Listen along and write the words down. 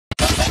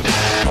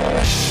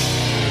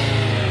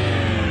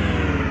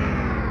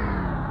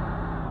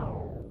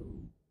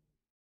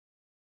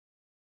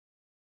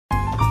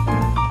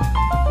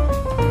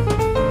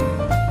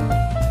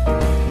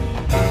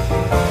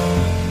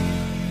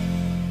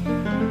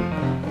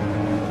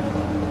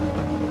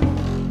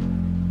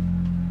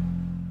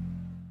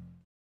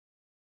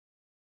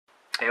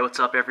what's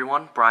up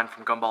everyone? Brian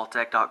from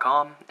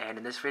gumballtech.com, and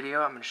in this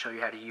video I'm going to show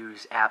you how to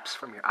use apps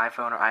from your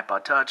iPhone or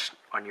iPod Touch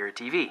on your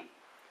TV.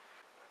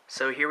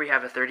 So here we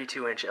have a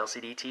 32-inch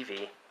LCD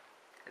TV,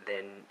 and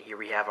then here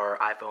we have our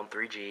iPhone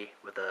 3G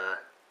with the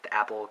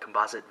Apple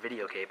composite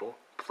video cable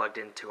plugged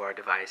into our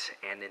device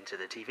and into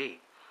the TV.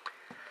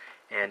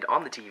 And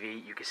on the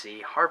TV you can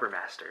see Harbor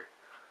Master.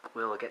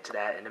 We'll get to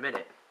that in a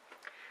minute.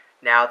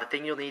 Now the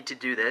thing you'll need to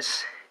do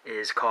this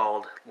is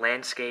called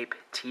Landscape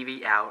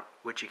TV Out,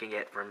 which you can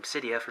get from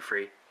Cydia for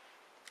free.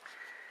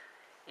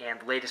 And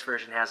the latest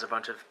version has a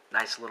bunch of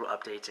nice little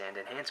updates and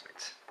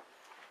enhancements.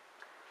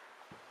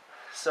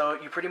 So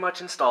you pretty much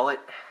install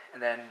it,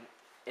 and then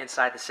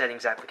inside the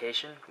settings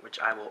application, which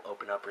I will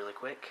open up really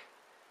quick.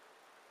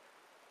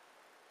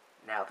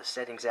 Now the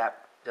settings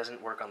app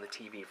doesn't work on the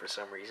TV for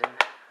some reason,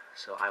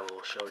 so I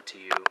will show it to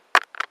you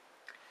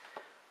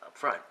up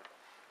front.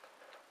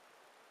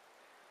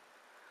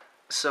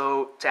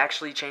 So to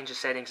actually change the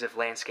settings of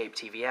Landscape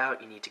TV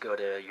Out, you need to go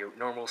to your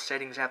normal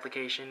settings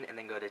application and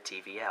then go to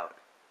TV Out.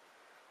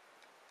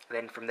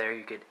 Then from there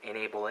you could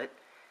enable it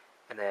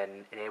and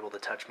then enable the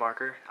touch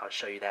marker. I'll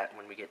show you that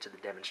when we get to the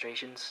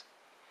demonstrations.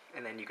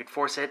 And then you could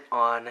force it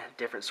on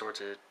different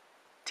sorts of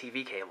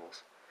TV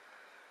cables.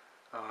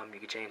 You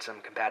could change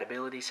some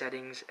compatibility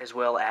settings as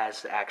well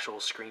as the actual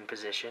screen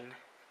position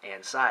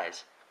and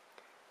size.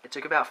 It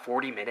took about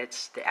 40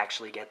 minutes to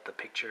actually get the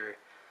picture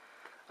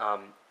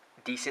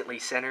decently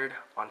centered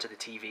onto the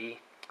TV,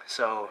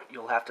 so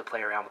you'll have to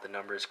play around with the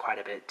numbers quite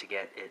a bit to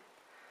get it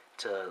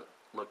to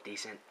look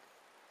decent.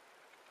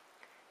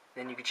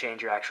 Then you can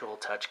change your actual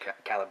touch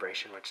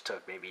calibration, which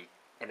took maybe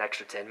an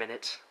extra 10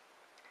 minutes.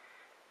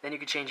 Then you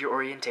can change your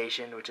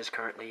orientation, which is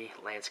currently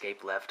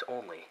landscape left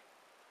only.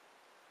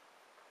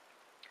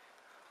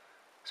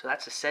 So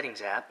that's the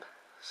settings app.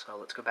 So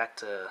let's go back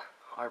to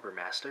Harbor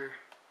Master.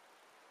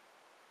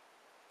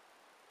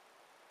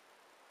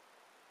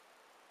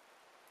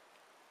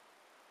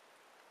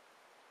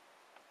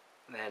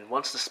 And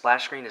once the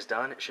splash screen is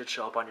done, it should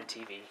show up on your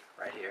TV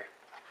right here.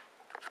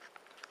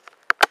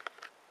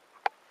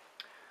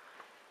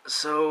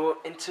 So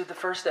into the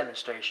first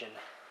demonstration,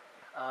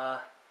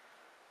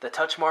 the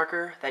touch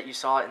marker that you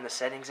saw in the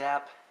settings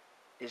app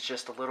is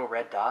just a little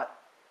red dot.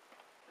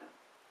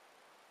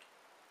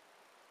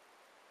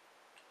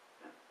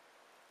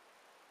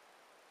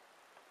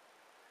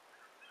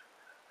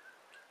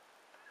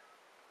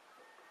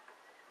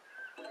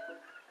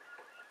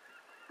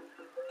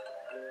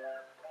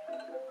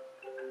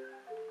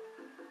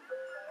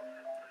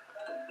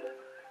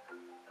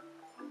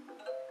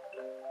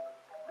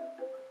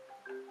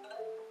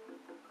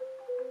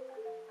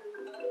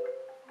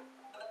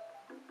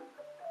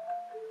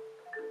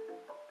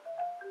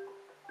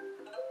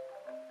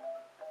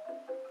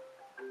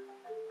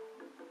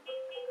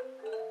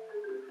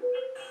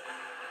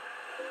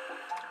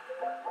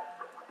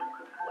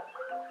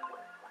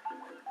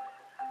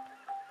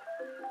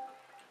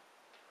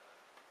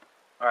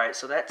 Alright,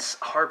 so that's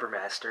Harbor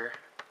Master.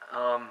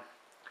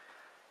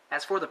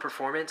 As for the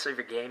performance of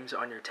your games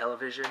on your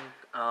television,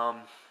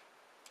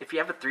 if you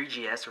have a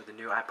 3GS or the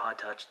new iPod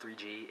Touch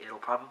 3G, it'll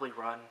probably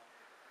run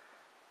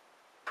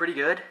pretty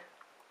good.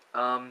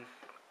 On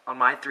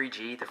my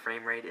 3G, the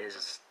frame rate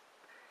is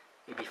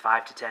maybe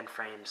 5 to 10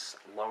 frames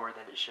lower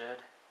than it should.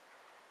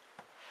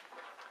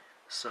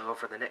 So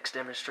for the next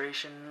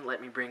demonstration,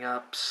 let me bring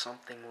up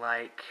something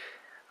like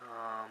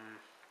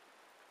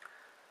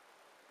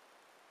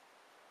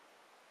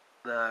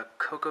the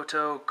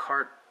Kokoto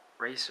Kart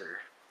Racer.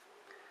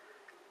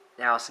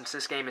 Now, since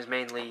this game is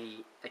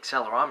mainly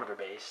accelerometer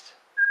based,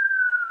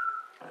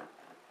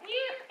 you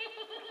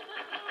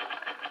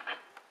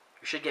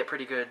should get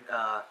pretty good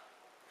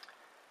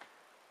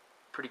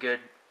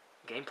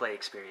gameplay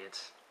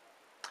experience.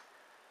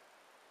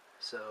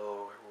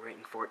 So we're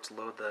waiting for it to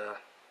load the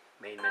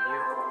main menu.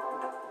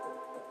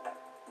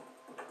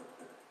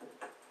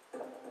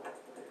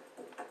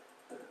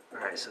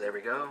 Alright, so there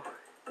we go.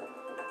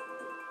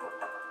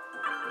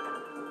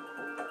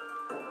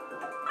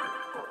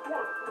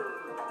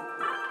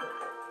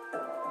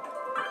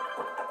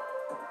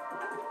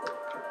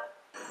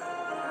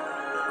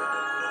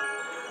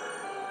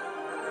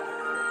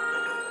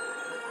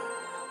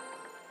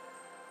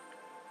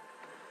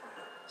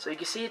 So you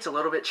can see it's a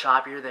little bit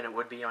choppier than it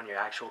would be on your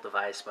actual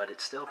device, but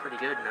it's still pretty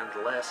good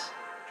nonetheless.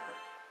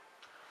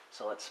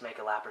 So let's make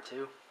a lap or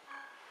two.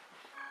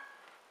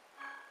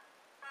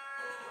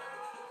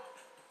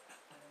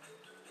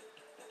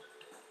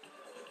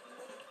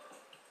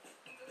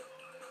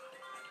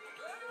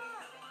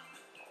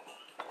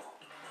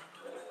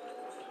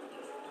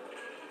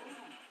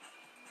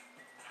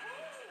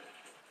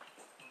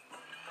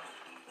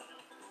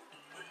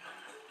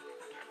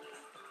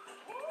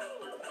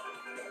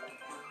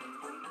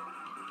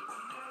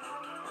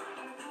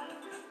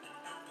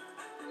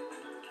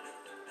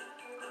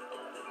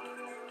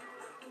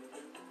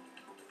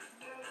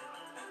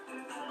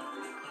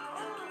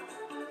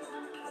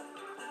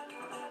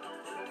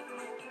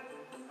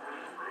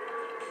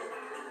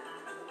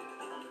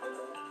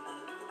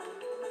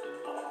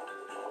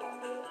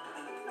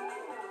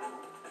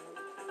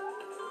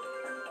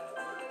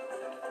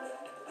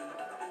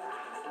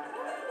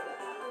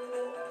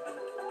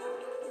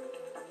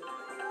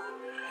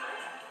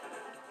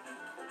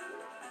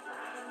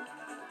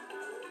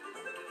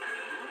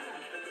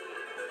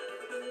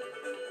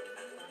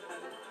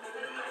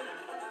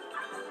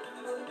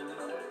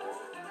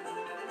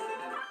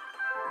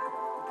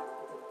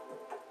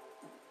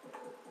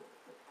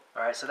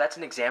 Alright, so that's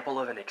an example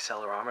of an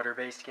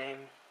accelerometer-based game.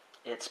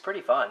 It's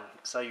pretty fun.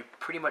 So you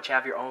pretty much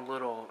have your own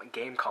little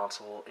game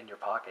console in your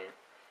pocket.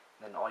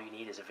 And then all you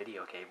need is a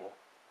video cable.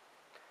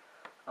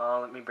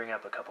 Let me bring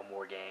up a couple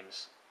more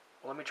games.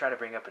 Well, let me try to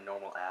bring up a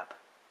normal app.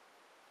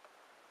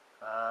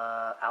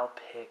 I'll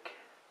pick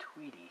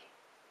Tweety.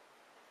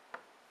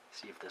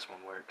 See if this one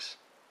works.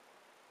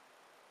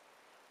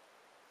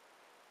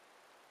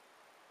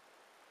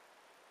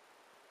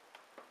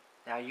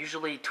 Now,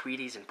 usually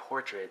Tweety's in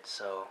portrait,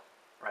 so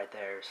right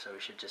there, so we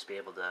should just be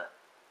able to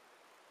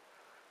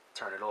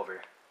turn it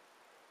over.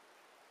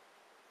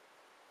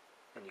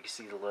 And you can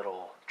see the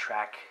little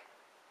track,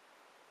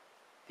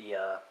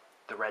 the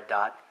red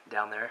dot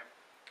down there,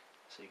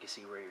 so you can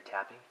see where you're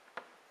tapping.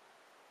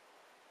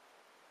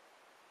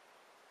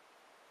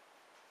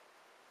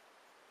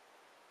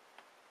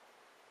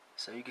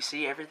 So you can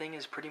see everything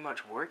is pretty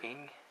much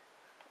working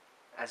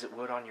as it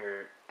would on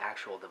your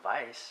actual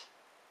device.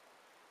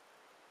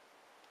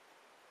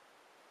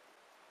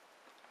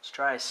 Let's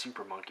try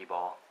Super Monkey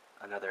Ball,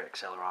 another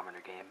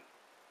accelerometer game.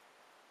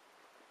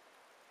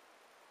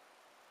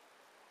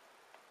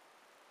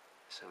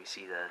 So we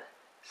see the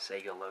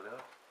Sega logo,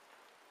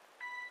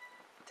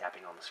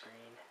 tapping on the screen.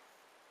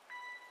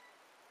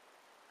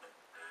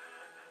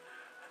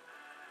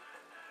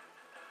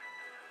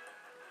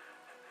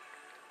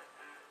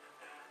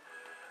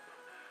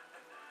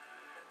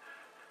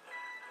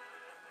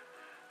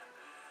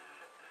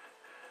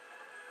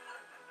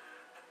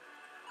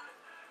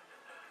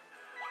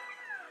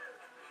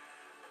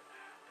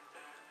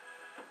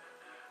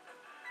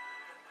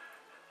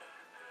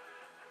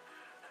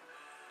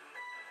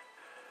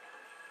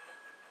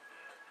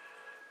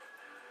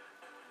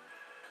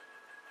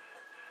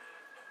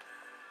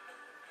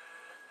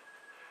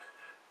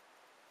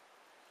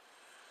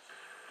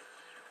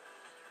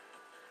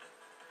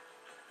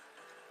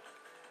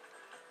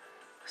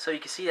 So you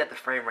can see that the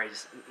frame rate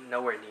is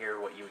nowhere near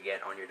what you would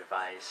get on your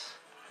device.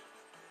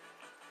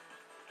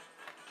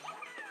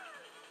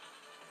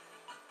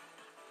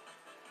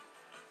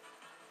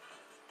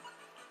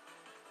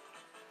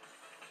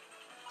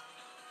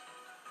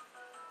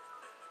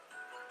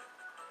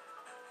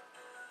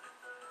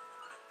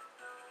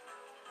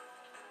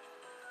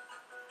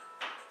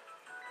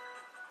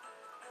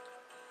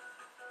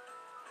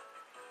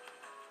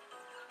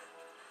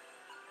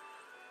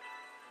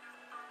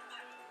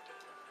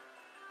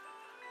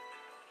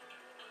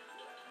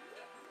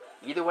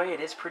 Either way, it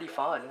is pretty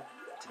fun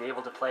to be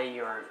able to play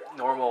your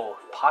normal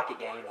pocket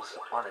games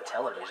on a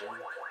television,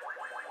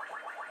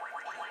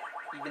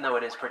 even though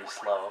it is pretty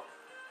slow.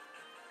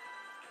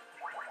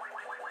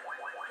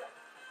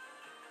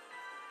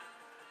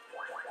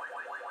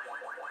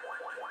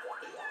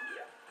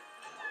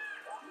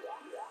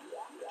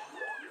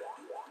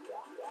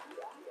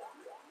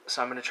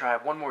 So I'm going to try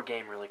one more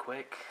game really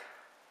quick.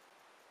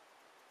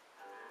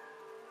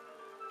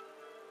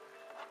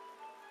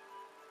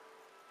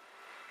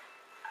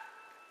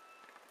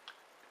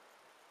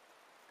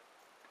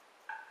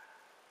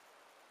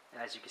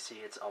 As you can see,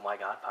 it's Oh My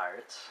God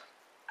Pirates.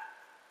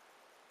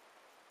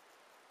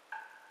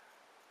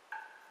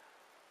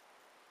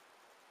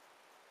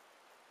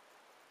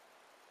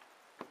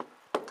 You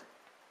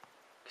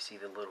can see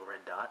the little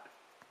red dot.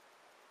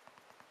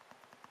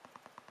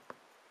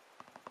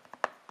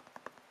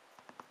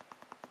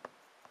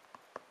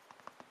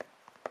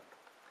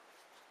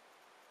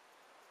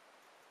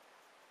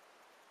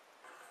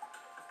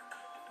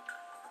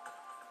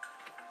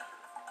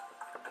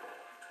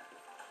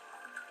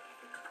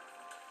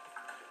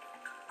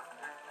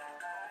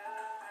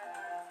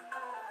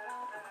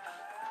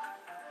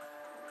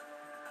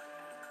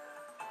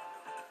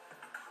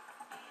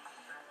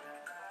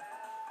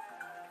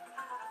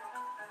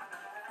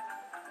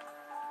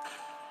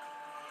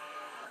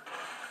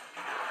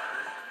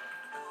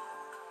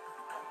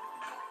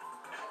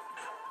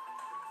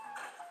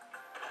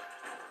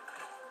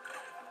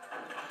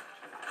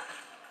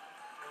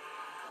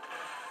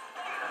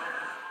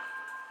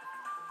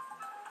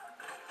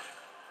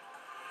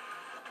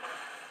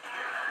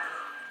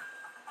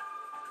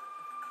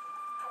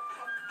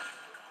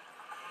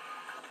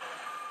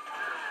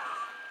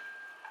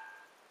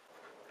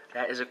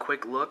 That is a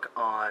quick look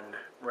on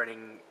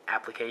running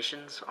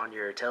applications on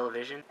your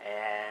television.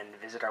 And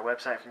visit our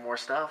website for more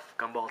stuff,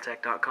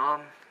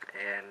 gumballtech.com,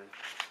 and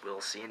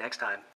we'll see you next time.